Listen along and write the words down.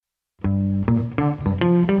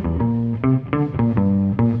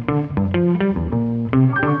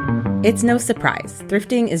It's no surprise,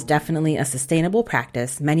 thrifting is definitely a sustainable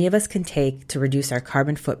practice many of us can take to reduce our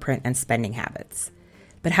carbon footprint and spending habits.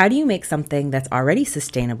 But how do you make something that's already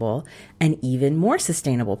sustainable an even more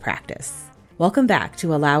sustainable practice? Welcome back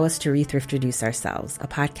to Allow Us to Re-Thrift Reduce Ourselves, a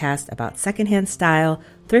podcast about secondhand style,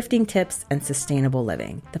 thrifting tips, and sustainable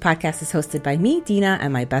living. The podcast is hosted by me, Dina,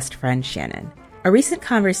 and my best friend, Shannon. A recent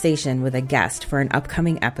conversation with a guest for an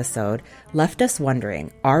upcoming episode left us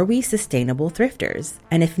wondering, are we sustainable thrifters?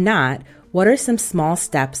 And if not, what are some small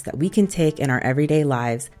steps that we can take in our everyday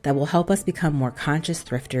lives that will help us become more conscious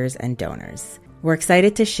thrifters and donors? We're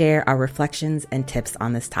excited to share our reflections and tips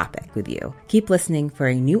on this topic with you. Keep listening for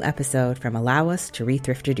a new episode from Allow Us to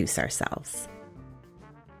Re-Thrift Reduce Ourselves.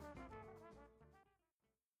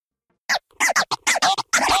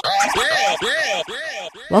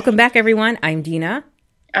 Welcome back, everyone. I'm Dina.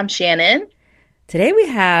 I'm Shannon. Today we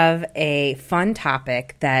have a fun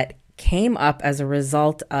topic that came up as a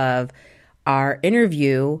result of our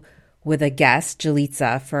interview with a guest,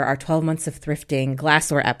 Jalitza, for our 12 Months of Thrifting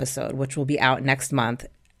Glassware episode, which will be out next month.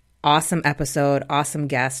 Awesome episode, awesome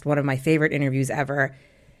guest, one of my favorite interviews ever.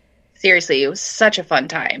 Seriously, it was such a fun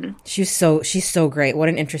time. She's so great. What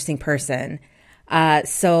an interesting person.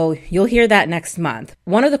 So you'll hear that next month.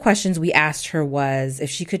 One of the questions we asked her was if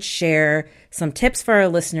she could share some tips for our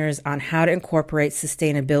listeners on how to incorporate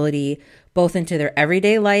sustainability both into their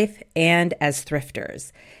everyday life and as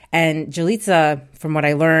thrifters. And Jalitza, from what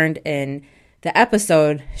I learned in the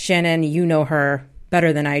episode, Shannon, you know her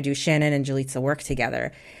better than I do. Shannon and Jalitza work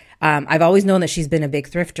together. I've always known that she's been a big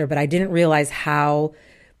thrifter, but I didn't realize how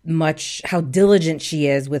diligent she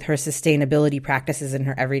is with her sustainability practices in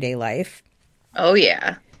her everyday life. Oh,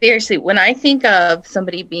 yeah. Seriously, when I think of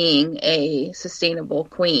somebody being a sustainable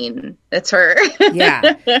queen, that's her.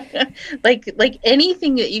 Yeah. like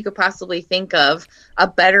anything that you could possibly think of, a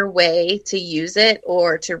better way to use it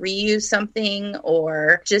or to reuse something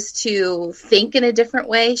or just to think in a different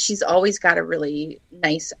way. She's always got a really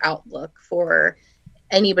nice outlook for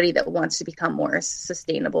anybody that wants to become more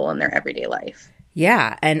sustainable in their everyday life.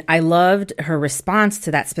 Yeah. And I loved her response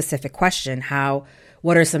to that specific question.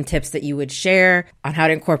 What are some tips that you would share on how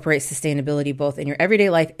to incorporate sustainability both in your everyday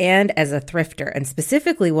life and as a thrifter? And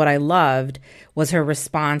specifically what I loved was her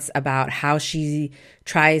response about how she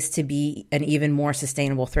tries to be an even more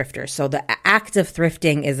sustainable thrifter. So the act of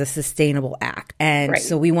thrifting is a sustainable act. And right.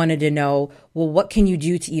 So we wanted to know, well, what can you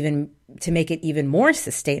do to make it even more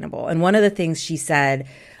sustainable? And one of the things she said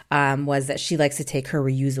was that she likes to take her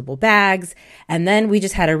reusable bags. And then we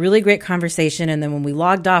just had a really great conversation. And then when we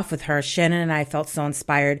logged off with her, Shannon and I felt so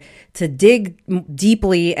inspired to dig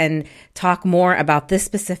deeply and talk more about this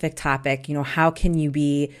specific topic. You know, how can you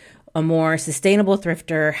be a more sustainable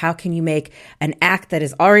thrifter? How can you make an act that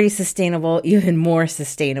is already sustainable even more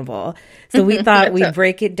sustainable? So we thought we'd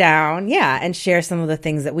break it down, and share some of the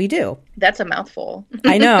things that we do. That's a mouthful.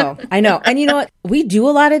 I know. And you know what? We do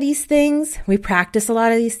a lot of these things. We practice a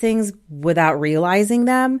lot of these things without realizing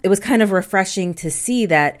them. It was kind of refreshing to see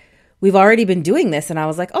that we've already been doing this. And I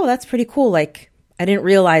was like, oh, that's pretty cool. Like, I didn't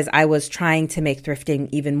realize I was trying to make thrifting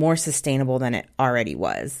even more sustainable than it already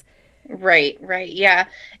was. Right. Yeah.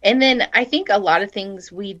 And then I think a lot of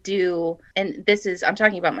things we do, and I'm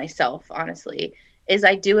talking about myself, honestly, is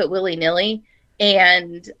I do it willy-nilly.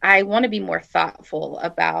 And I want to be more thoughtful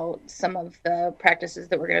about some of the practices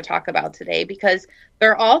that we're going to talk about today, because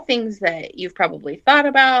they're all things that you've probably thought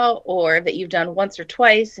about or that you've done once or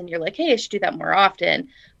twice. And you're like, hey, I should do that more often.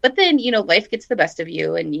 But then, life gets the best of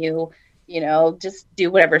you and you just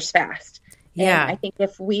do whatever's fast. Yeah. And I think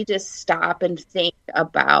if we just stop and think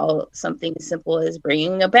about something as simple as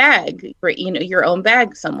bringing a bag, your own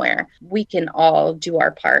bag somewhere, we can all do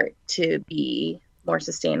our part to be more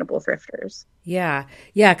sustainable thrifters. Yeah.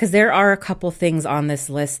 Because there are a couple things on this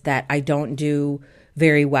list that I don't do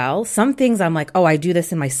very well. Some things I'm like, oh, I do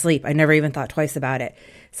this in my sleep. I never even thought twice about it.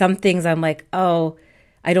 Some things I'm like, oh,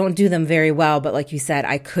 I don't do them very well. But like you said,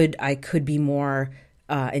 I could be more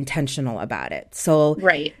intentional about it. So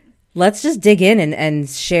right. Let's just dig in and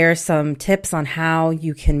share some tips on how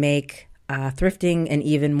you can make thrifting an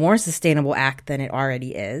even more sustainable act than it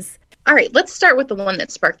already is. All right, let's start with the one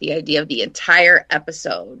that sparked the idea of the entire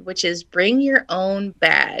episode, which is bring your own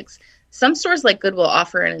bags. Some stores like Goodwill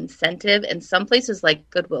offer an incentive, and some places like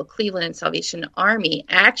Goodwill Cleveland and Salvation Army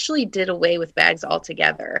actually did away with bags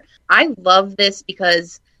altogether. I love this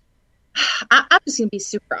because I'm just going to be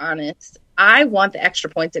super honest. I want the extra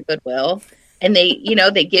points at Goodwill. And they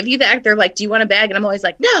give you that. They're like, do you want a bag? And I'm always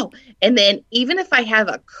like, no. And then even if I have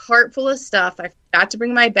a cart full of stuff, I forgot to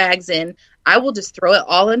bring my bags in, I will just throw it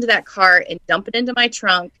all into that cart and dump it into my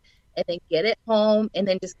trunk and then get it home and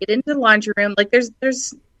then just get into the laundry room. Like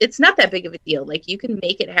there's it's not that big of a deal. Like, you can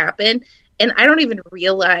make it happen. And I don't even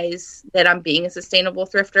realize that I'm being a sustainable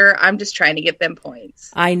thrifter. I'm just trying to get them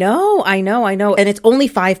points. I know. And it's only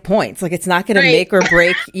 5 points. Like, it's not going to make or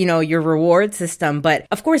break, your reward system. But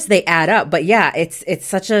of course they add up. But yeah, it's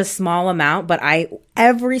such a small amount. But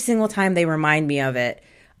every single time they remind me of it,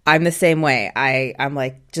 I'm the same way. I'm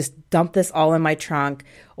like, just dump this all in my trunk,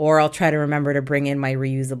 or I'll try to remember to bring in my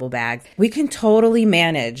reusable bags. We can totally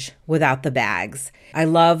manage without the bags. I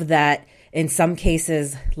love that in some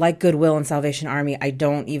cases, like Goodwill and Salvation Army, I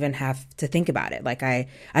don't even have to think about it. Like, I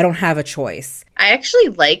don't have a choice. I actually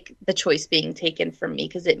like the choice being taken from me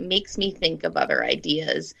because it makes me think of other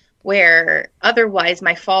ideas where otherwise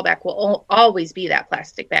my fallback will always be that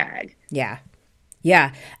plastic bag. Yeah.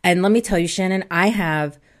 And let me tell you, Shannon, I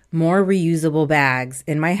have more reusable bags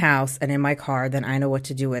in my house and in my car than I know what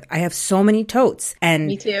to do with. I have so many totes and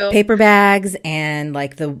Me too. Paper bags and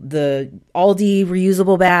like the Aldi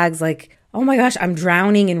reusable bags. Like, oh my gosh, I'm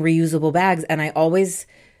drowning in reusable bags and I always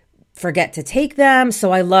forget to take them.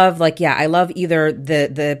 So I love either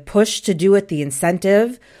the push to do it, the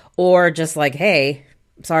incentive, or just like, hey,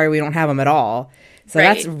 sorry, we don't have them at all. So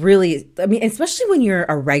That's really, especially when you're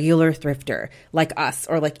a regular thrifter like us,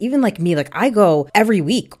 or like even like me, like I go every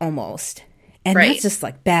week almost. And that's just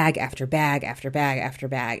like bag after bag after bag after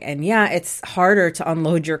bag. And yeah, it's harder to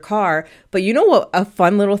unload your car. But you know what? A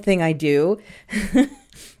fun little thing I do?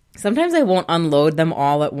 Sometimes I won't unload them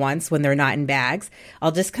all at once when they're not in bags.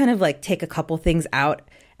 I'll just kind of like take a couple things out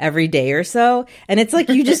every day or so. And it's like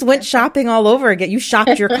you just went shopping all over again. You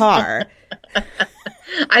shopped your car.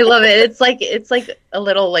 I love it. It's like a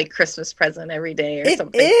little like Christmas present every day or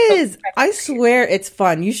something. It is. I swear it's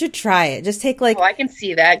fun. You should try it. Just take like... Oh, I can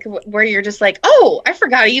see that where you're just like, oh, I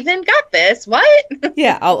forgot I even got this. What?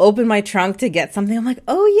 Yeah, I'll open my trunk to get something. I'm like,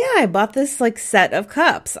 oh yeah, I bought this like set of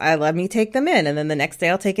cups. Let me take them in. And then the next day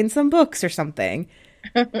I'll take in some books or something.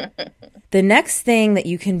 The next thing that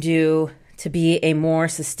you can do to be a more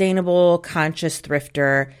sustainable, conscious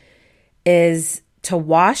thrifter is to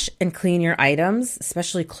wash and clean your items,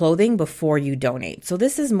 especially clothing, before you donate. So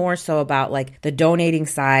this is more so about like the donating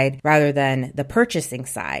side rather than the purchasing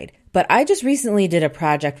side. But I just recently did a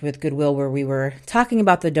project with Goodwill where we were talking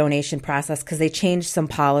about the donation process because they changed some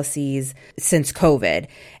policies since COVID.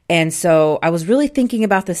 And so I was really thinking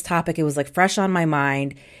about this topic. It was like fresh on my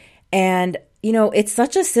mind. And it's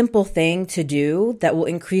such a simple thing to do that will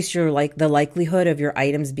increase the likelihood of your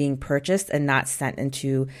items being purchased and not sent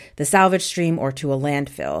into the salvage stream or to a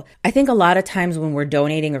landfill. I think a lot of times when we're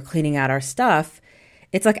donating or cleaning out our stuff,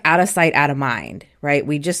 it's like out of sight, out of mind, right?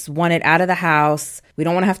 We just want it out of the house. We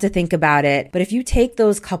don't want to have to think about it. But if you take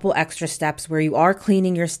those couple extra steps where you are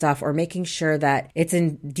cleaning your stuff or making sure that it's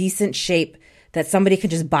in decent shape, that somebody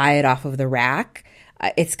can just buy it off of the rack,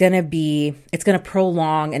 it's going to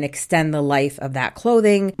prolong and extend the life of that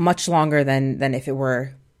clothing much longer than if it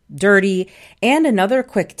were dirty. And another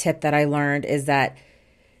quick tip that I learned is that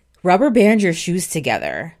rubber band your shoes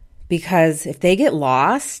together, because if they get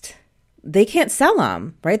lost, they can't sell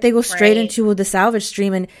them, right? They go straight into the salvage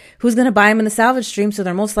stream, and who's going to buy them in the salvage stream? So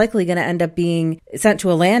they're most likely going to end up being sent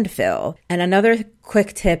to a landfill. And another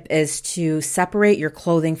quick tip is to separate your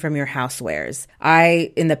clothing from your housewares.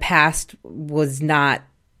 I, in the past, was not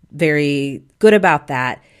very good about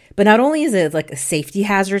that. But not only is it like a safety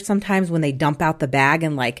hazard sometimes when they dump out the bag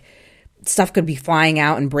and like stuff could be flying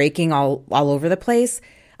out and breaking all over the place.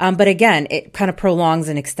 But again, it kind of prolongs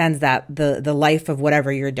and extends the life of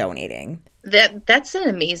whatever you're donating. That's an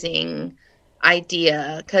amazing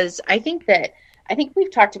idea, because I think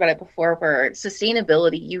we've talked about it before, where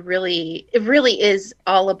sustainability, it really is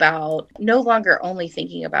all about no longer only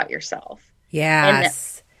thinking about yourself.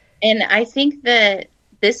 Yes. And I think that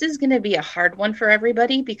this is going to be a hard one for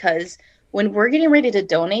everybody, because when we're getting ready to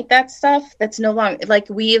donate that stuff, that's no longer, like,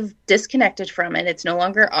 we've disconnected from it. It's no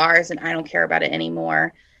longer ours, and I don't care about it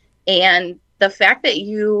anymore. And the fact that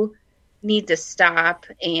you need to stop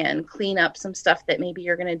and clean up some stuff that maybe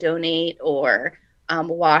you're going to donate, or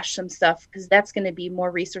wash some stuff, because that's going to be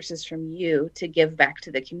more resources from you to give back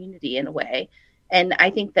to the community in a way. And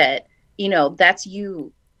I think that, that's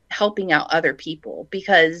you helping out other people,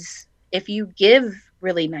 because if you give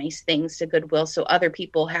really nice things to Goodwill so other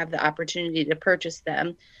people have the opportunity to purchase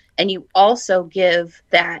them, and you also give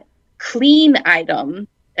that clean item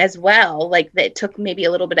as well, like that took maybe a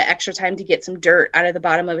little bit of extra time to get some dirt out of the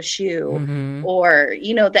bottom of a shoe, or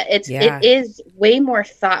that it is way more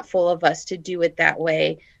thoughtful of us to do it that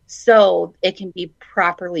way, so it can be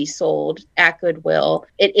properly sold at Goodwill.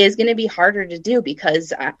 It is going to be harder to do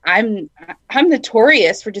because I'm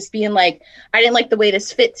notorious for just being like, I didn't like the way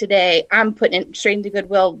this fit today. I'm putting it straight into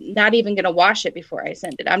Goodwill, not even going to wash it before I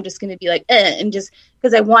send it. I'm just going to be like, and just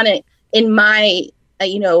because I want it in my,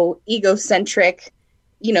 egocentric,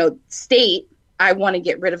 state. I want to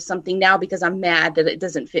get rid of something now because I'm mad that it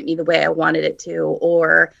doesn't fit me the way I wanted it to,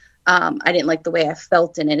 or I didn't like the way I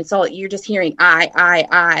felt in it. It's all, you're just hearing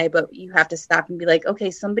I, but you have to stop and be like, okay,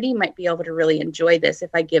 somebody might be able to really enjoy this if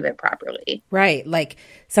I give it properly. Right. Like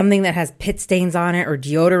something that has pit stains on it or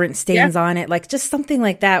deodorant stains on it, like just something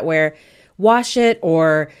like that where wash it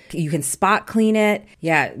or you can spot clean it.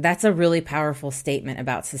 Yeah, that's a really powerful statement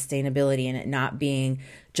about sustainability and it not being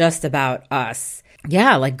just about us.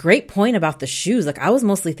 Yeah, like great point about the shoes. Like I was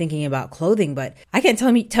mostly thinking about clothing, but I can't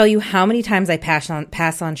tell you how many times I pass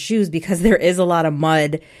on shoes because there is a lot of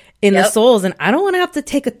mud in the soles and I don't want to have to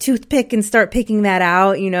take a toothpick and start picking that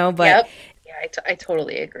out, but yeah, I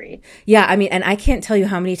totally agree. Yeah, I mean, and I can't tell you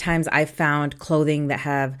how many times I've found clothing that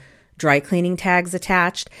have dry cleaning tags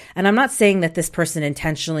attached. And I'm not saying that this person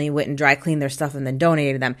intentionally went and dry cleaned their stuff and then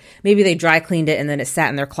donated them. Maybe they dry cleaned it and then it sat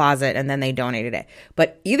in their closet and then they donated it.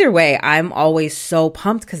 But either way, I'm always so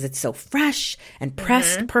pumped because it's so fresh and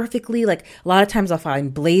pressed perfectly. Like a lot of times I'll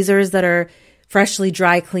find blazers that are freshly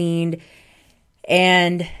dry cleaned.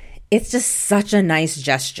 And it's just such a nice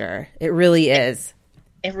gesture. It really is.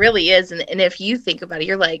 It really is. And if you think about it,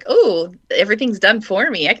 you're like, oh, everything's done for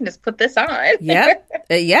me. I can just put this on. Yep.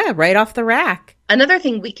 Yeah, right off the rack. Another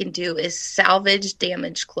thing we can do is salvage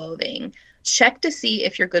damaged clothing. Check to see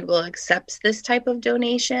if your Goodwill accepts this type of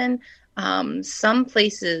donation. Some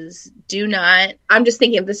places do not. I'm just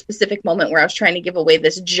thinking of the specific moment where I was trying to give away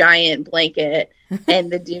this giant blanket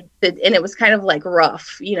and the dude, and it was kind of like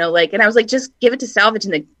rough, and I was like, just give it to salvage.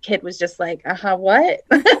 And the kid was just like, what?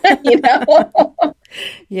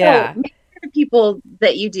 Yeah. So make sure the people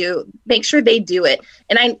that you do, make sure they do it.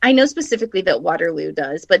 And I know specifically that Waterloo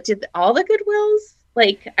does, but did all the Goodwills?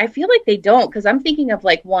 Like, I feel like they don't, because I'm thinking of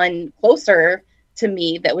like one closer to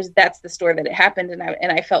me that's the store that it happened,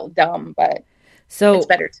 and I felt dumb, but so it's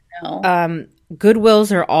better to know.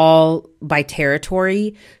 Goodwills are all by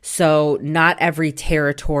territory, so not every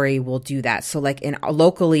territory will do that. So like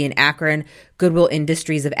locally in Akron, Goodwill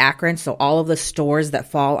Industries of Akron, so all of the stores that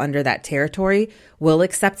fall under that territory will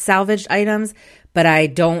accept salvaged items, but I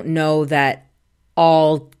don't know that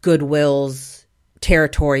all Goodwills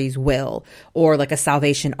territories will, or like a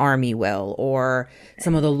Salvation Army will, or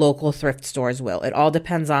some of the local thrift stores will. It all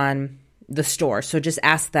depends on the store. So just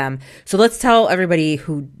ask them. So let's tell everybody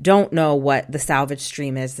who don't know what the salvage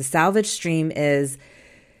stream is. The salvage stream is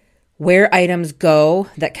where items go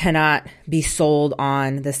that cannot be sold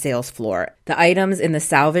on the sales floor. The items in the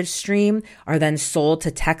salvage stream are then sold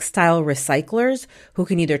to textile recyclers who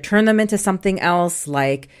can either turn them into something else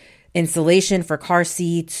like insulation for car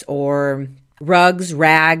seats or rugs,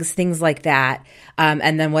 rags, things like that.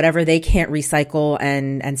 And then whatever they can't recycle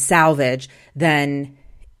and salvage, then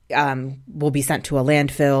will be sent to a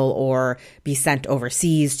landfill or be sent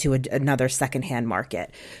overseas to another secondhand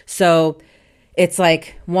market. So it's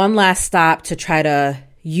like one last stop to try to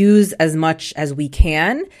use as much as we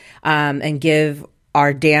can and give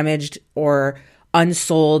our damaged or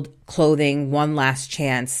unsold clothing one last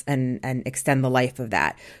chance and extend the life of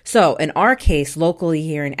that. So in our case, locally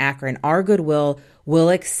here in Akron, our Goodwill will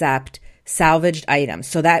accept salvaged items.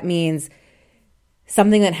 So that means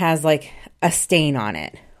something that has like a stain on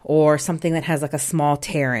it or something that has like a small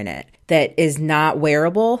tear in it that is not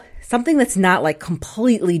wearable, something that's not like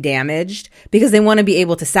completely damaged, because they want to be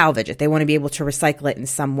able to salvage it. They want to be able to recycle it in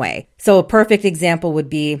some way. So a perfect example would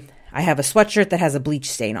be, I have a sweatshirt that has a bleach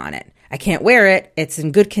stain on it. I can't wear it. It's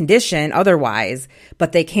in good condition otherwise,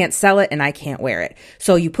 but they can't sell it and I can't wear it.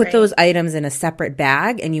 So you put those items in a separate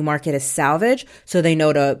bag and you mark it as salvage so they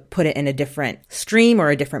know to put it in a different stream or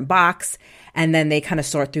a different box. And then they kind of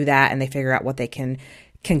sort through that and they figure out what they can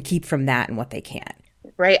keep from that and what they can't.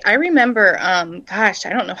 Right. I remember, I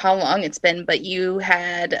don't know how long it's been, but you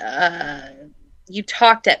had, you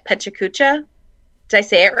talked at Pechacucha. Did I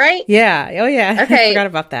say it right? Yeah. Oh, yeah. Okay. I forgot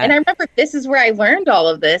about that. And I remember this is where I learned all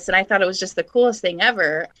of this, and I thought it was just the coolest thing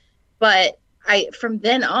ever. But from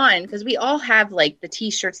then on, because we all have like the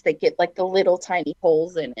T-shirts that get like the little tiny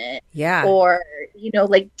holes in it. Yeah. Or,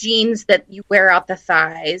 like jeans that you wear out the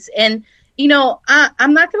thighs. And,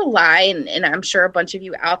 I'm not going to lie, and I'm sure a bunch of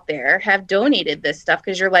you out there have donated this stuff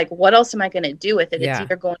because you're like, what else am I going to do with it? Yeah. It's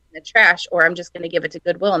either going in the trash or I'm just going to give it to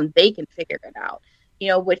Goodwill and they can figure it out.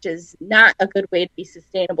 Which is not a good way to be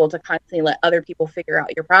sustainable, to constantly let other people figure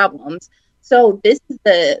out your problems. So this is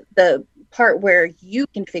the part where you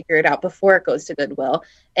can figure it out before it goes to Goodwill.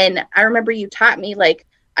 And I remember you taught me, like,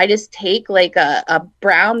 I just take like a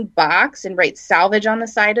brown box and write salvage on the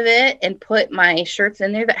side of it and put my shirts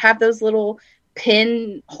in there that have those little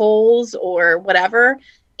pin holes or whatever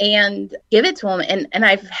and give it to them. And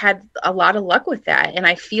I've had a lot of luck with that. And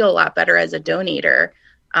I feel a lot better as a donator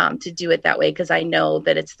to do it that way, because I know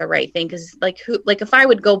that it's the right thing. Because like if I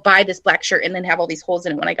would go buy this black shirt and then have all these holes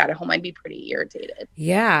in it when I got it home, I'd be pretty irritated.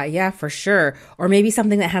 Yeah, for sure. Or maybe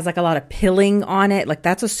something that has like a lot of pilling on it. Like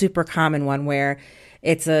that's a super common one where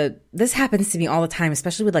this happens to me all the time,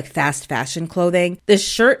 especially with like fast fashion clothing. This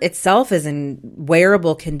shirt itself is in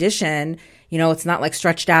wearable condition. You know, it's not like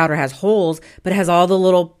stretched out or has holes, but it has all the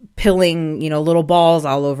little pilling, you know, little balls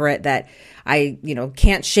all over it that I, you know,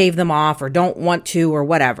 can't shave them off or don't want to or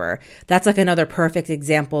whatever. That's like another perfect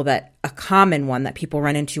example, that a common one that people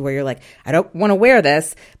run into where you're like, I don't want to wear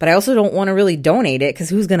this, but I also don't want to really donate it because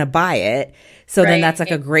who's going to buy it? So then that's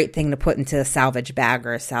like a great thing to put into a salvage bag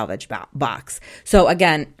or a salvage box. So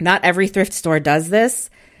again, not every thrift store does this.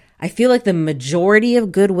 I feel like the majority of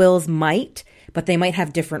Goodwills might, but they might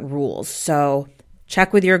have different rules. So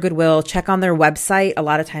check with your Goodwill, check on their website. A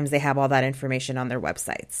lot of times they have all that information on their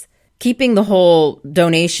websites. Keeping the whole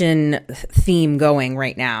donation theme going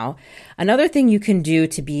right now, another thing you can do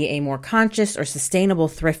to be a more conscious or sustainable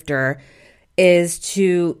thrifter is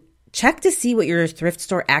to check to see what your thrift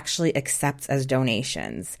store actually accepts as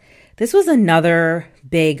donations. This was another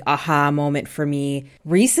big aha moment for me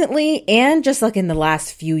recently and just like in the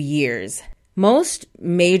last few years. Most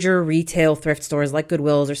major retail thrift stores like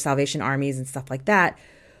Goodwills or Salvation Armies and stuff like that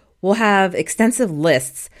will have extensive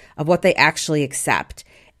lists of what they actually accept.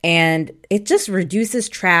 And it just reduces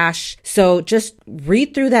trash. So just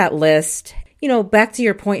read through that list. You know, back to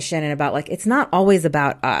your point, Shannon, about like, it's not always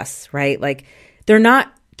about us, right? Like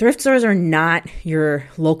thrift stores are not your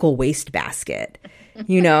local waste basket,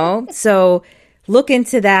 you know? So look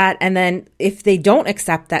into that. And then if they don't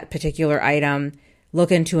accept that particular item, look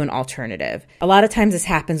into an alternative. A lot of times this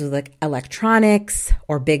happens with like electronics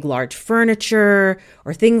or big, large furniture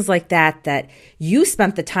or things like that, that you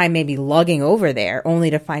spent the time maybe lugging over there only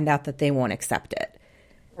to find out that they won't accept it.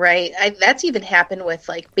 Right. That's even happened with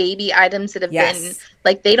like baby items that have been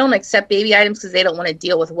like, they don't accept baby items because they don't want to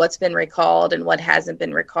deal with what's been recalled and what hasn't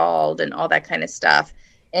been recalled and all that kind of stuff.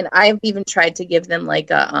 And I've even tried to give them like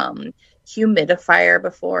a humidifier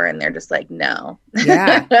before, and they're just like, no.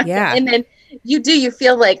 Yeah. And then you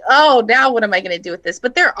feel like, oh, now what am I going to do with this?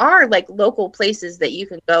 But there are like local places that you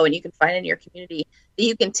can go and you can find in your community that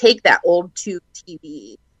you can take that old tube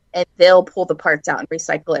TV and they'll pull the parts out and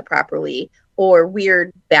recycle it properly, or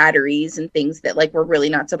weird batteries and things that like we're really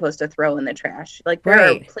not supposed to throw in the trash. Like there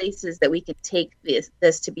are places that we can take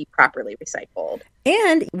this to be properly recycled.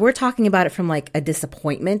 And we're talking about it from like a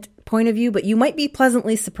disappointment point of view, but you might be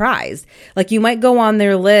pleasantly surprised. Like you might go on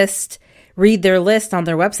their list, read their list on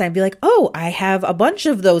their website and be like, oh, I have a bunch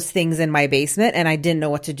of those things in my basement and I didn't know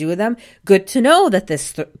what to do with them. Good to know that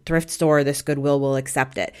this thrift store or this Goodwill will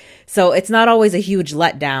accept it. So it's not always a huge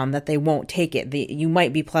letdown that they won't take it. You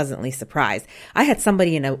might be pleasantly surprised. I had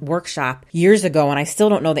somebody in a workshop years ago, and I still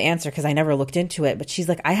don't know the answer because I never looked into it, but she's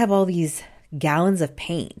like, I have all these gallons of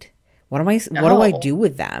paint. What do I do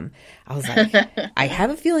with them? I was like, I have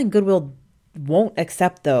a feeling Goodwill won't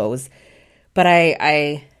accept those, but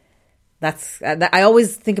I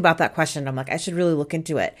always think about that question. I'm like, I should really look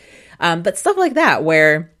into it. But stuff like that,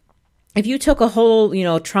 where if you took a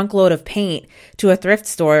whole, trunk load of paint to a thrift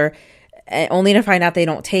store only to find out they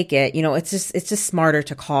don't take it, it's just smarter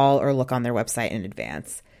to call or look on their website in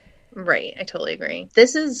advance. Right. I totally agree.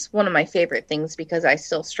 This is one of my favorite things because I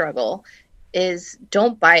still struggle is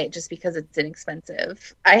don't buy it just because it's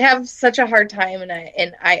inexpensive. I have such a hard time,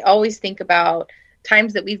 and I always think about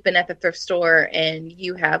times that we've been at the thrift store and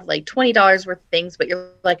you have like $20 worth of things, but you're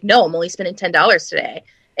like, no, I'm only spending $10 today.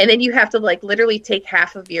 And then you have to like literally take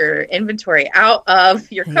half of your inventory out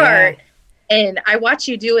of your cart. Yeah. And I watch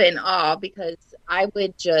you do it in awe, because I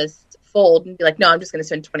would just fold and be like, no, I'm just going to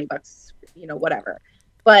spend $20, whatever.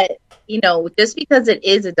 But, just because it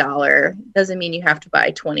is $1 doesn't mean you have to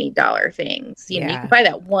buy $20 things. You can buy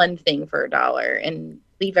that one thing for $1 and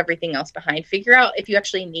leave everything else behind. Figure out if you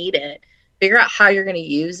actually need it. Figure out how you're going to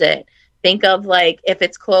use it. Think of like, if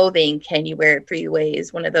it's clothing, can you wear it 3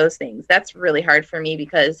 ways? One of those things. That's really hard for me,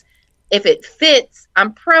 because if it fits,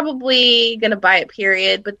 I'm probably going to buy it,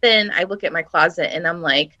 period. But then I look at my closet and I'm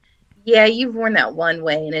like, yeah, you've worn that one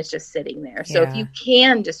way and it's just sitting there. So if you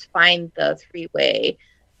can just find the 3-way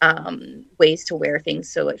ways to wear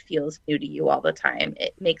things so it feels new to you all the time,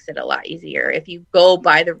 it makes it a lot easier if you go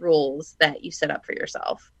by the rules that you set up for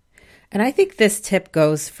yourself. And I think this tip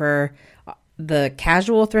goes for the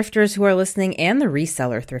casual thrifters who are listening and the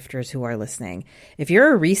reseller thrifters who are listening. If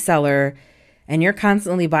you're a reseller and you're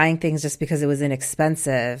constantly buying things just because it was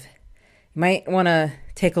inexpensive, you might want to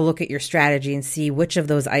take a look at your strategy and see which of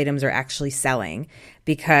those items are actually selling,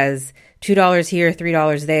 because $2 here,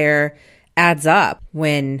 $3 there adds up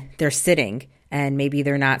when they're sitting and maybe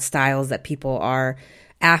they're not styles that people are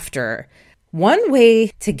after. One way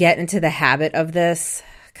to get into the habit of this,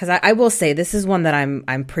 because I will say this is one that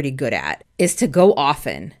I'm pretty good at, is to go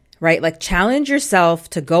often, right? Like challenge yourself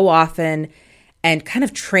to go often and kind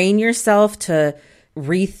of train yourself to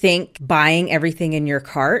rethink buying everything in your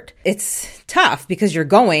cart. It's tough because you're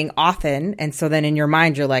going often. And so then in your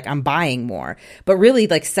mind, you're like, I'm buying more. But really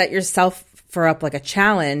like set yourself for up like a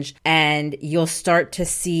challenge, and you'll start to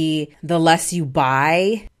see the less you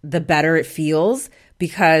buy, the better it feels,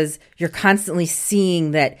 because you're constantly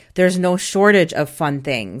seeing that there's no shortage of fun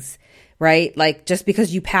things, right? Like just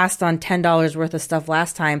because you passed on $10 worth of stuff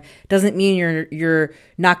last time doesn't mean you're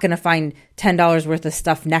not going to find $10 worth of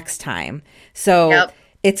stuff next time. So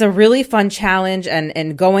It's a really fun challenge,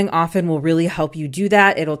 and going often will really help you do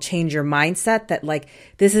that. It'll change your mindset that like,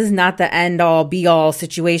 this is not the end all be all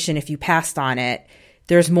situation. If you passed on it,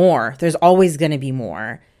 there's more. There's always going to be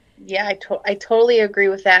more. Yeah, I totally agree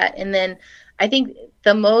with that. And then I think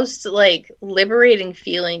the most like liberating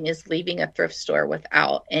feeling is leaving a thrift store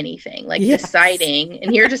without anything, like deciding,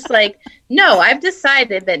 and you're just like, no, I've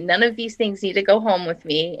decided that none of these things need to go home with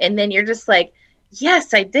me. And then you're just like,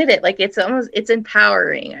 yes, I did it. Like it's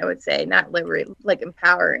empowering, I would say, not liberating, like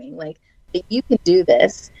empowering, like you can do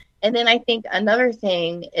this. And then I think another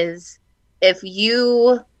thing is if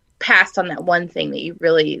you passed on that one thing that you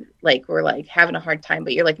really like were like having a hard time,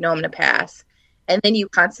 but you're like, no, I'm going to pass. And then you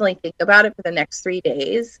constantly think about it for the next 3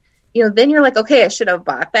 days, then you're like, okay, I should have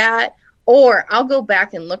bought that, or I'll go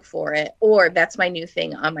back and look for it. Or that's my new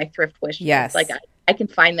thing on my thrift wish list. Yes. Like I can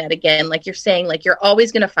find that again. Like you're saying, like you're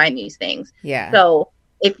always going to find these things. Yeah. So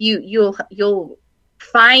if you'll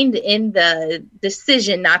find in the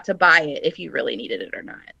decision not to buy it if you really needed it or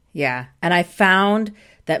not. Yeah. And I found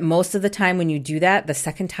that most of the time when you do that, the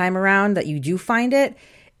second time around that you do find it,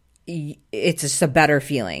 it's just a better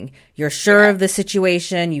feeling. You're sure of the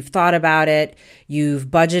situation. You've thought about it. You've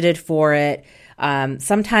budgeted for it.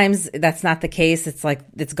 Sometimes that's not the case. It's like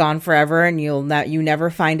it's gone forever and you never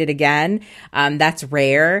find it again. That's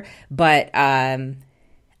rare, but I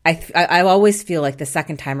always feel like the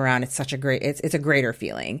second time around it's a greater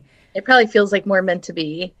feeling. It probably feels like more meant to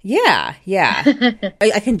be. Yeah.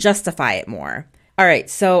 I can justify it more. All right.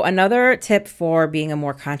 So another tip for being a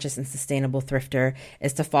more conscious and sustainable thrifter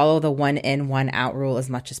is to follow the 1 in, 1 out rule as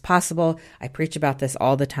much as possible. I preach about this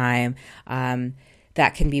all the time.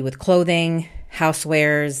 That can be with clothing,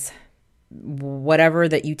 housewares, whatever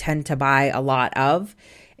that you tend to buy a lot of.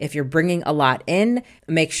 If you're bringing a lot in,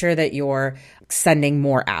 make sure that you're sending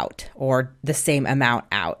more out or the same amount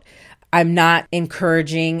out. I'm not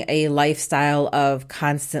encouraging a lifestyle of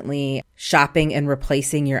constantly shopping and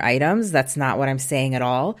replacing your items. That's not what I'm saying at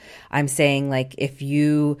all. I'm saying like if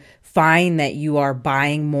you find that you are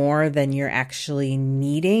buying more than you're actually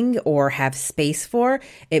needing or have space for,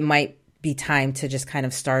 it might be time to just kind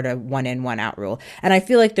of start a 1 in, 1 out rule. And I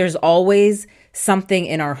feel like there's always something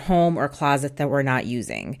in our home or closet that we're not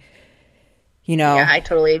using. Yeah, I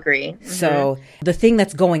totally agree. Mm-hmm. So the thing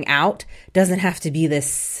that's going out doesn't have to be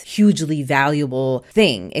this hugely valuable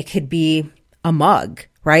thing. It could be a mug,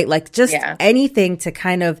 right? Like just anything to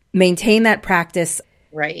kind of maintain that practice.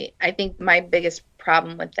 Right. I think my biggest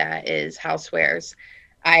problem with that is housewares.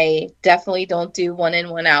 I definitely don't do 1 in,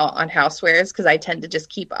 1 out on housewares because I tend to just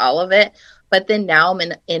keep all of it. But then now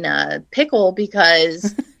I'm in a pickle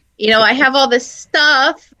because I have all this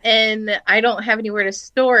stuff and I don't have anywhere to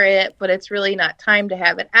store it, but it's really not time to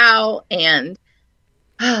have it out. And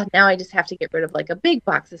now I just have to get rid of like a big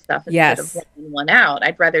box of stuff instead of 1 in, 1 out.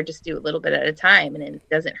 I'd rather just do a little bit at a time and it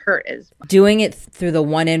doesn't hurt as much. Doing it through the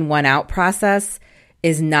 1 in, 1 out process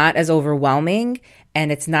is not as overwhelming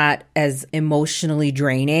and it's not as emotionally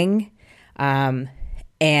draining. And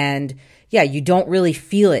you don't really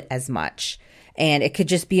feel it as much. And it could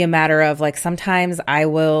just be a matter of like, sometimes I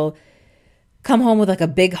will come home with like a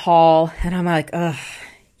big haul and I'm like,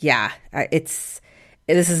 this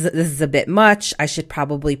is a bit much. I should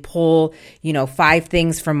probably pull, 5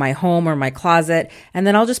 things from my home or my closet. And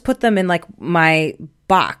then I'll just put them in like my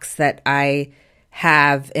box that I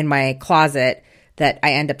have in my closet that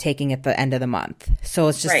I end up taking at the end of the month. So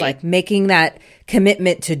it's just like making that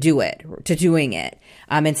commitment to doing it.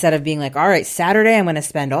 Instead of being like, all right, Saturday, I'm going to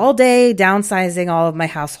spend all day downsizing all of my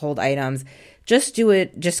household items. Just do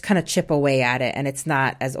it, just kind of chip away at it. And it's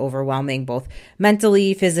not as overwhelming, both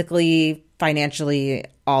mentally, physically, financially,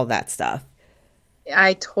 all that stuff.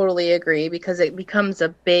 I totally agree, because it becomes a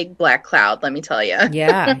big black cloud, let me tell you.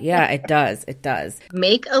 Yeah, it does. It does.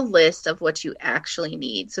 Make a list of what you actually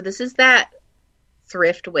need. So this is that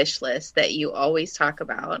thrift wish list that you always talk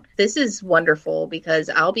about. This is wonderful because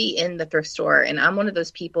I'll be in the thrift store and I'm one of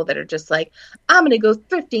those people that are just like, I'm going to go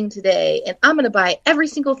thrifting today and I'm going to buy every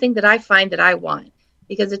single thing that I find that I want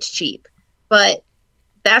because it's cheap. But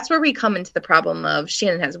that's where we come into the problem of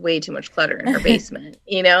Shannon has way too much clutter in her basement,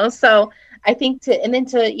 So I think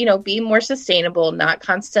to be more sustainable, not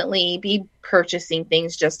constantly be purchasing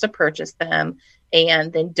things just to purchase them,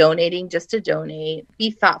 and then donating just to donate.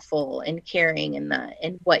 Be thoughtful and caring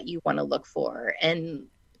in what you want to look for, and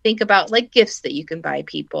think about like gifts that you can buy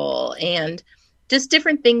people and just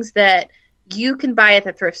different things that you can buy at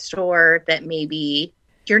the thrift store that maybe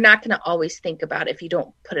you're not going to always think about if you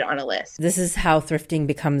don't put it on a list. This is how thrifting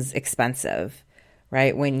becomes expensive,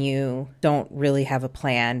 right? When you don't really have a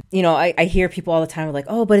plan. I hear people all the time like,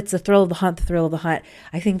 oh, but it's the thrill of the hunt, the thrill of the hunt.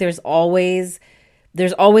 I think there's always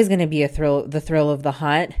going to be the thrill of the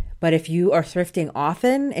hunt. But if you are thrifting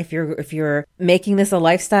often, if you're making this a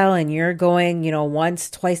lifestyle and you're going,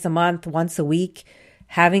 once, twice a month, once a week,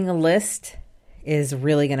 having a list is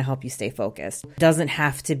really going to help you stay focused. It doesn't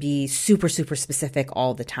have to be super, super specific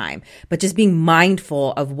all the time, but just being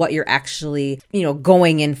mindful of what you're actually,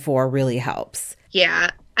 going in for really helps. Yeah.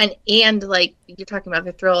 And like you're talking about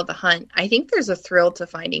the thrill of the hunt, I think there's a thrill to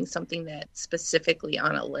finding something that's specifically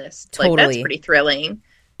on a list. Totally. Like, that's pretty thrilling.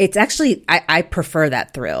 It's actually, I prefer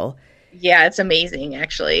that thrill. Yeah, it's amazing,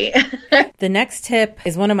 actually. The next tip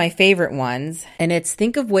is one of my favorite ones, and it's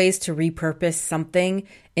think of ways to repurpose something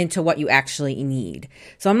into what you actually need.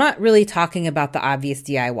 So I'm not really talking about the obvious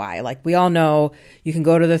DIY. Like we all know you can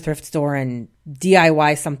go to the thrift store and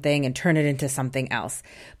DIY something and turn it into something else.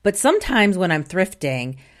 But sometimes when I'm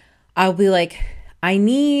thrifting, I'll be like, I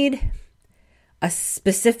need a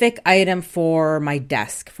specific item for my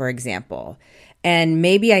desk, for example. And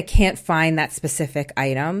maybe I can't find that specific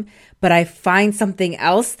item, but I find something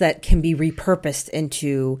else that can be repurposed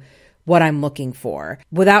into what I'm looking for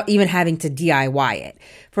without even having to DIY it.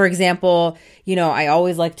 For example, I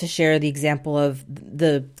always like to share the example of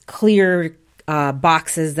the clear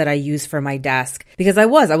boxes that I use for my desk, because I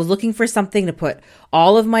was looking for something to put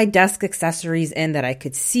all of my desk accessories in that I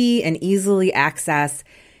could see and easily access.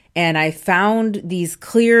 And I found these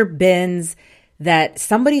clear bins that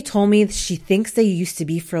somebody told me she thinks they used to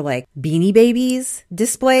be for like Beanie Babies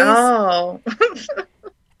displays. Oh.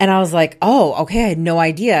 And I was like, oh, okay, I had no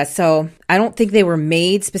idea. So I don't think they were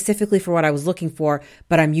made specifically for what I was looking for,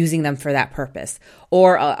 but I'm using them for that purpose.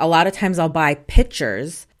 Or a lot of times I'll buy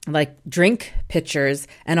pitchers, like drink pitchers,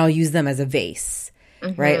 and I'll use them as a vase,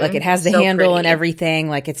 right? Like it has the handle and everything.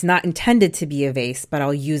 Like it's not intended to be a vase, but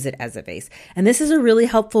I'll use it as a vase. And this is a really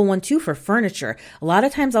helpful one too for furniture. A lot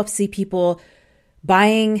of times I'll see people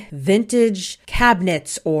buying vintage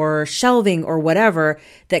cabinets or shelving or whatever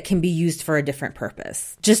that can be used for a different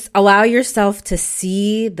purpose. Just allow yourself to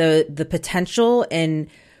see the potential in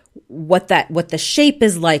what the shape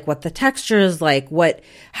is like, what the texture is like,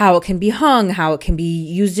 how it can be hung, how it can be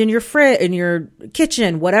used in your in your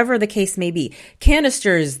kitchen, whatever the case may be.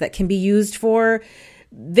 Canisters that can be used for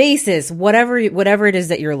vases, whatever it is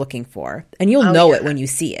that you're looking for. And you'll know it when you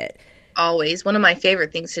see it. Always. One of my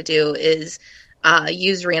favorite things to do is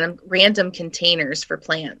use random containers for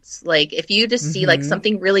plants. Like if you just see like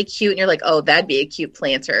something really cute and you're like, oh, that'd be a cute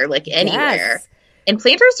planter, like anywhere. Yes. And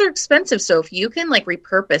planters are expensive. So if you can like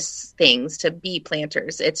repurpose things to be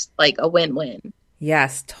planters, it's like a win-win.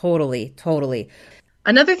 Yes, totally. Totally.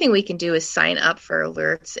 Another thing we can do is sign up for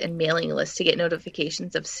alerts and mailing lists to get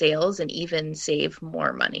notifications of sales and even save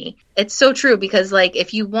more money. It's so true, because like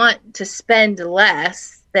if you want to spend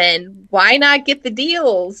less, then why not get the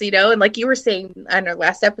deals, And like you were saying on our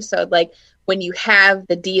last episode, like when you have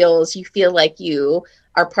the deals, you feel like you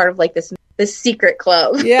are part of like this secret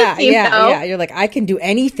club. Yeah, yeah. You're like, I can do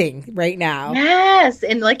anything right now. Yes.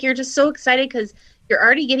 And like, you're just so excited because you're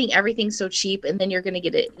already getting everything so cheap, and then you're going to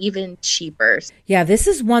get it even cheaper. Yeah, this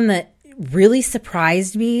is one that really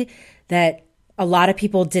surprised me that a lot of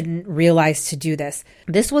people didn't realize to do this.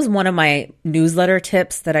 This was one of my newsletter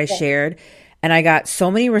tips that I shared. And I got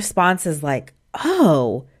so many responses like,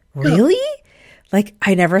 oh, really? Like,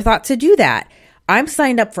 I never thought to do that. I'm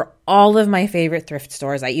signed up for all of my favorite thrift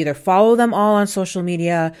stores. I either follow them all on social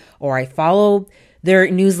media, or I follow their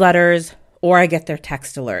newsletters, or I get their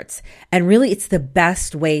text alerts. And really, it's the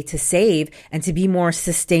best way to save and to be more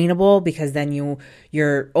sustainable, because then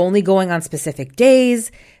you're only going on specific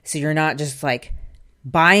days. So you're not just like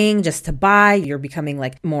buying just to buy. You're becoming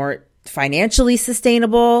like more financially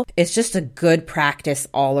sustainable. It's just a good practice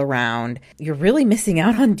all around. You're really missing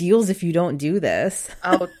out on deals if you don't do this.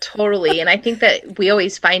 Oh, totally. And I think that we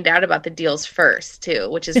always find out about the deals first too,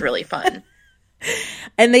 which is really fun.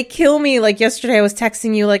 And they kill me. Like yesterday I was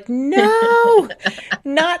texting you like, no,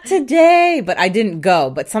 not today. But I didn't go.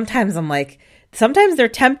 But sometimes I'm like, sometimes they're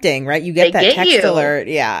tempting, right? You get that text alert.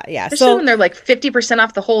 Yeah. Especially when they're like 50%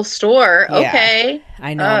 off the whole store. Okay. Yeah,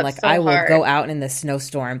 I know. I'm like, so I will go out in the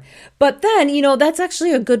snowstorm. But then, that's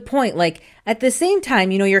actually a good point. Like at the same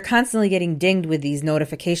time, you're constantly getting dinged with these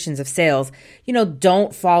notifications of sales.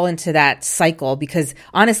 Don't fall into that cycle because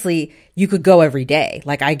honestly, you could go every day.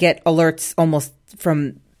 Like I get alerts almost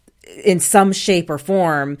from in some shape or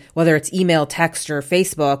form, whether it's email, text, or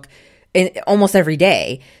Facebook, almost every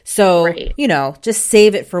day. So, right. Just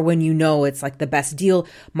save it for when it's like the best deal.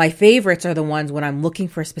 My favorites are the ones when I'm looking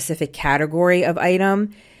for a specific category of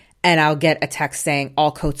item and I'll get a text saying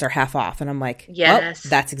all coats are half off. And I'm like, yes,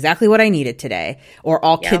 that's exactly what I needed today. Or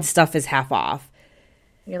all kids stuff is half off.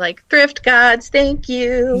 You're like, thrift gods, thank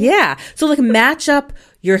you. Yeah. So like match up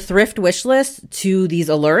your thrift wish list to these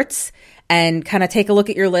alerts and kind of take a look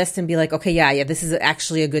at your list and be like, okay, yeah, this is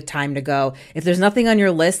actually a good time to go. If there's nothing on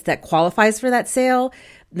your list that qualifies for that sale,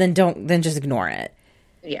 then just ignore it.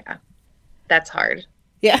 Yeah. That's hard.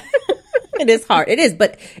 Yeah. It is hard. It is.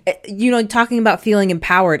 But, talking about feeling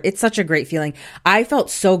empowered, it's such a great feeling. I felt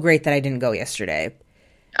so great that I didn't go yesterday.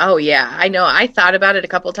 Oh, yeah. I know. I thought about it a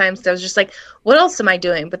couple of times. I was just like, what else am I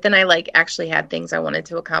doing? But then I actually had things I wanted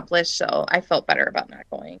to accomplish. So I felt better about not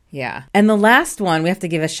going. Yeah. And the last one, we have to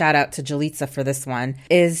give a shout out to Jalitza for this one,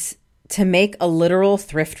 is to make a literal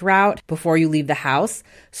thrift route before you leave the house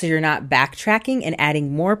so you're not backtracking and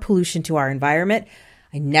adding more pollution to our environment.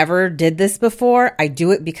 I never did this before. I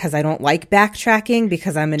do it because I don't like backtracking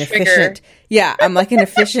because I'm an efficient. Yeah, I'm like an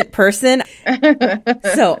efficient person.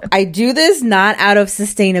 So I do this not out of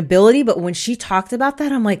sustainability, but when she talked about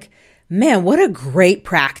that, I'm like, man, what a great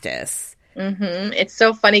practice. Mm-hmm. It's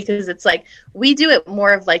so funny because it's like we do it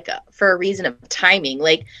more of like for a reason of timing.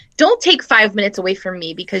 Like, don't take 5 minutes away from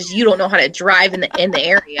me because you don't know how to drive in the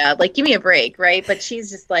area. Like, give me a break, right? But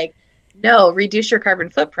she's just like, no, reduce your carbon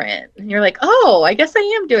footprint. And you're like, oh, I guess I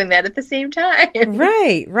am doing that at the same time.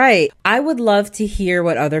 Right. I would love to hear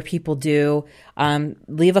what other people do.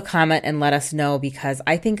 Leave a comment and let us know because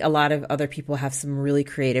I think a lot of other people have some really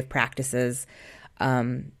creative practices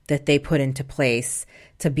that they put into place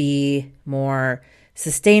to be more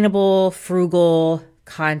sustainable, frugal,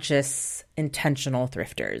 conscious, intentional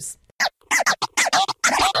thrifters.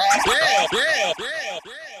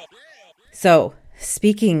 So,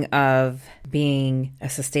 speaking of being a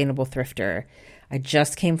sustainable thrifter, I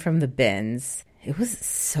just came from the bins. It was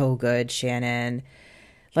so good, Shannon.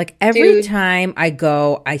 Like every time I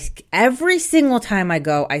go, every single time I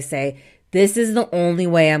go, I say, this is the only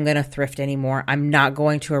way I'm going to thrift anymore. I'm not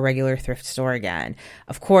going to a regular thrift store again.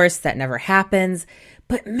 Of course, that never happens.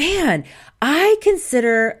 But man, I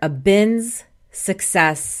consider a bin's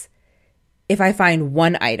success if I find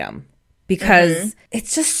one item because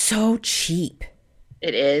it's just so cheap.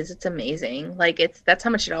 It is. It's amazing. Like that's how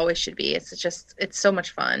much it always should be. It's so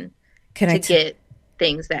much fun to get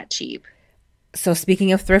things that cheap. So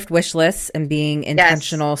speaking of thrift wish lists and being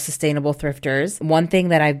intentional, sustainable thrifters, one thing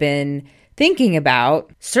that I've been thinking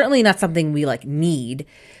about, certainly not something we need,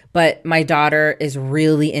 but my daughter is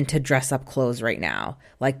really into dress up clothes right now.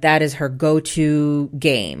 Like that is her go-to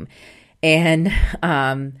game. And,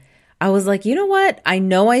 I was like, you know what? I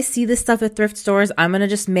know I see this stuff at thrift stores. I'm going to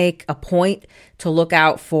just make a point to look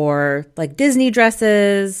out for like Disney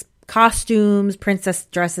dresses, costumes, princess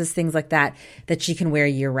dresses, things like that she can wear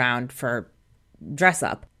year round for dress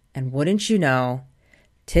up. And wouldn't you know,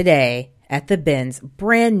 today at the bins,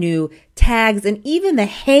 brand new tags and even the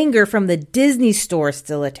hanger from the Disney store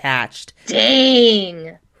still attached.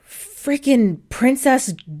 Dang. Freaking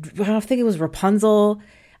princess, I don't think it was Rapunzel.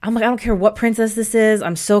 I'm like, I don't care what princess this is.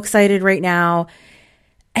 I'm so excited right now.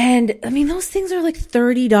 And I mean, those things are like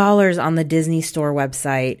 $30 on the Disney store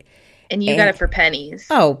website. And you got it for pennies.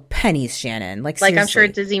 Oh, pennies, Shannon. Like I'm sure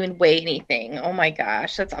it doesn't even weigh anything. Oh my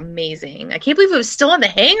gosh, that's amazing. I can't believe it was still on the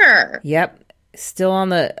hanger. Yep. Still on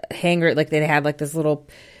the hanger. Like they had like this little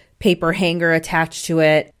paper hanger attached to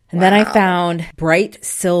it. And then I found bright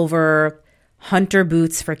silver hunter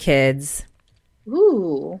boots for kids.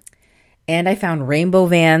 Ooh. And I found rainbow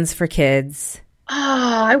Vans for kids. Oh,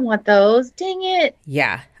 I want those. Dang it.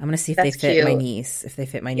 Yeah. I'm going to see if they fit my niece. If they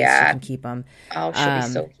fit my niece, she can keep them. Oh, she'll be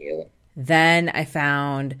so cute. Then I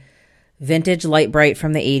found vintage Light Bright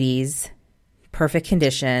from the 80s. Perfect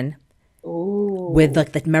condition. Ooh. With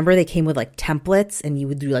like, remember they came with like templates and you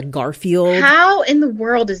would do like Garfield. How in the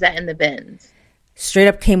world is that in the bins? Straight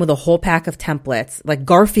up came with a whole pack of templates. Like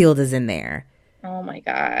Garfield is in there. Oh my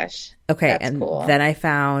gosh. Okay, That's and cool. then I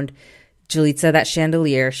found Julitza that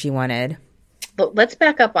chandelier she wanted. But let's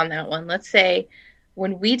back up on that one. Let's say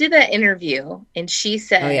when we did that interview and she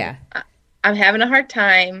said, Oh, yeah. I'm having a hard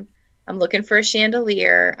time. I'm looking for a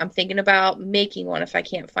chandelier. I'm thinking about making one if I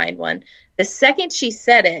can't find one. The second she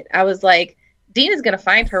said it, I was like, Dina's going to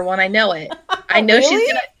find her one. I know it. I know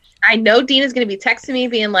Really? I know Dina's going to be texting me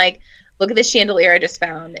being like, look at this chandelier I just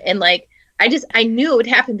found. And like, I knew it would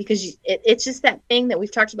happen because it's just that thing that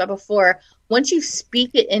we've talked about before. Once you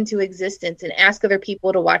speak it into existence and ask other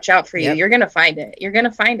people to watch out for you, Yep. you're going to find it. You're going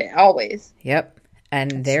to find it always. Yep. And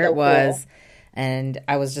That's there so it was. cool. And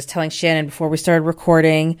I was just telling Shannon before we started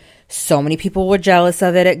recording, so many people were jealous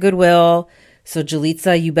of it at Goodwill. So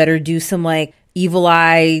Julitza, you better do some like evil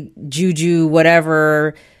eye, juju,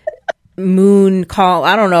 whatever, moon call,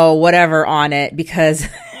 I don't know, whatever on it, because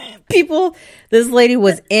this lady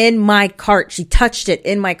was in my cart. She touched it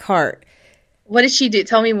in my cart. What did she do?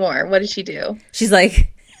 Tell me more. What did she do? She's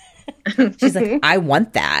like, I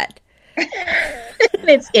want that.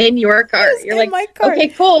 It's in your cart. It's You're in like, my cart. okay,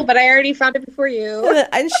 cool, but I already found it before you.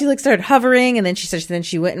 And she like started hovering, and then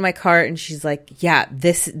she went in my cart, and she's like, "Yeah,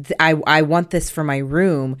 I want this for my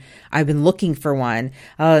room. I've been looking for one."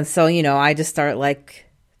 And so I just start like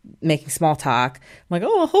making small talk. I'm like,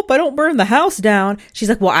 "Oh, I hope I don't burn the house down." She's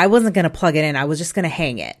like, "Well, I wasn't gonna plug it in. I was just gonna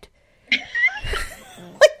hang it."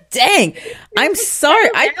 Like, dang, I'm sorry.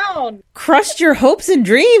 I crushed your hopes and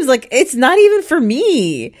dreams. Like, it's not even for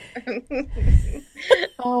me.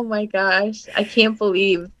 Oh my gosh. I can't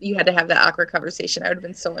believe you had to have that awkward conversation. I would have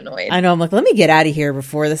been so annoyed. I know. I'm like, let me get out of here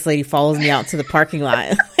before this lady follows me out to the parking lot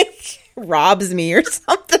and like robs me or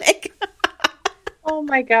something. Oh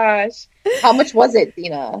my gosh. How much was it,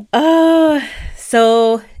 Dina?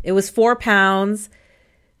 So it was £4.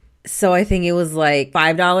 So I think it was like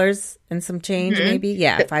 $5 and some change, maybe.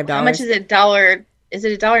 Yeah, $5. How much is it? Is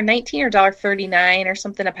it $1.19 or $1.39 or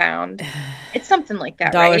something a pound? It's something like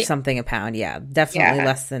that, $1 right? something a pound. Yeah, definitely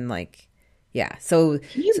less than like, yeah. So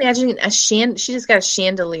can you imagine she just got a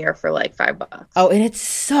chandelier for like $5? Oh, and it's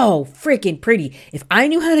so freaking pretty. If I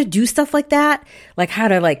knew how to do stuff like that, like how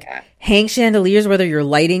to like hang chandeliers, whether you're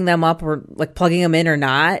lighting them up or like plugging them in or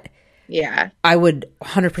not, yeah, I would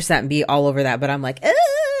 100% be all over that. But I'm like, I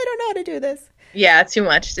don't know how to do this. Yeah, too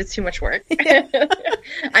much. It's too much work.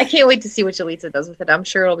 I can't wait to see what Julitza does with it. I'm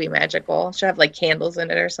sure it'll be magical. She'll have like candles in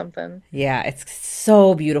it or something. Yeah, it's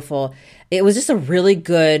so beautiful. It was just a really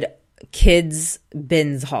good kids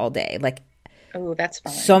bins haul day. Like, oh, that's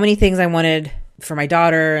fun. So many things I wanted for my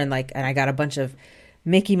daughter, and I got a bunch of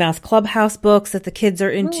Mickey Mouse Clubhouse books that the kids are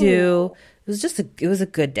into. Ooh. It was a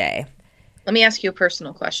good day. Let me ask you a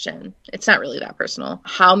personal question. It's not really that personal.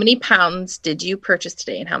 How many pounds did you purchase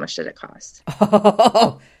today, and how much did it cost?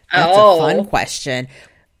 Oh, that's a fun question.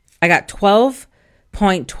 I got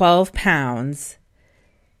 12.12 pounds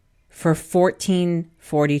for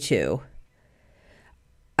 $14.42.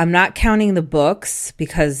 I'm not counting the books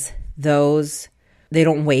because they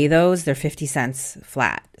don't weigh those. They're 50 cents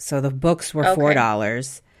flat. So the books were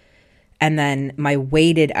 $4. And then my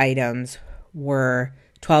weighted items were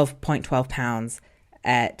 12.12 pounds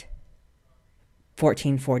at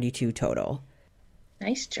 $14.42 total.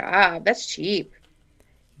 Nice job. That's cheap.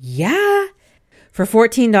 Yeah. For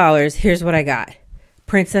 $14, here's what I got.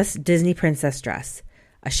 Disney princess dress,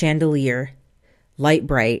 a chandelier, light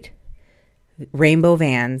bright, rainbow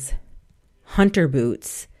Vans, hunter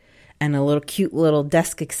boots, and a little cute little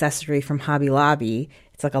desk accessory from Hobby Lobby.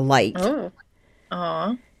 It's like a light. Oh.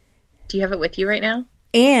 Aw. Do you have it with you right now?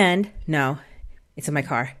 And, no, it's in my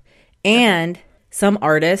car. And some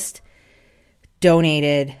artist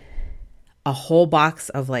donated a whole box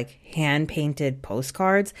of like hand-painted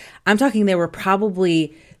postcards. I'm talking there were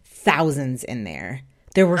probably thousands in there.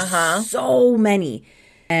 There were so many.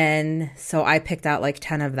 And so I picked out like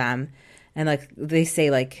 10 of them. And like they say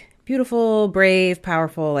like beautiful, brave,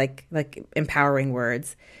 powerful, like empowering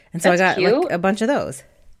words. And so That's I got cute. like a bunch of those.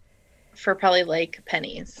 For probably like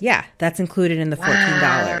pennies. Yeah, that's included in the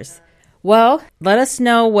 $14. Well, let us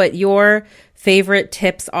know what your favorite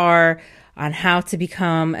tips are on how to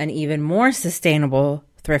become an even more sustainable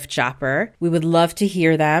thrift shopper. We would love to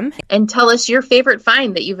hear them. And tell us your favorite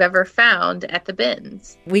find that you've ever found at the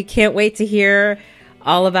bins. We can't wait to hear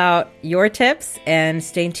all about your tips, and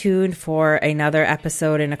stay tuned for another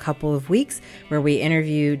episode in a couple of weeks where we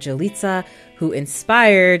interview Julitza, who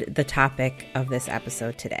inspired the topic of this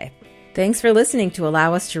episode today. Thanks for listening to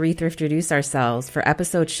allow us to re-thriftroduce ourselves. For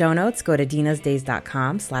episode show notes, go to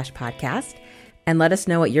dinasdays.com/podcast and let us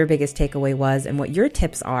know what your biggest takeaway was and what your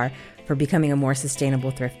tips are for becoming a more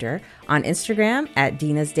sustainable thrifter on Instagram at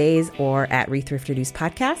Dina's Days or at Re-Thriftroduce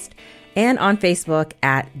Podcast, and on Facebook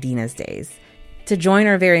at Dina's Days. To join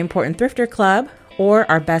our very important Thrifter Club or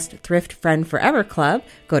our Best Thrift Friend Forever Club,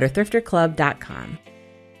 go to thrifterclub.com.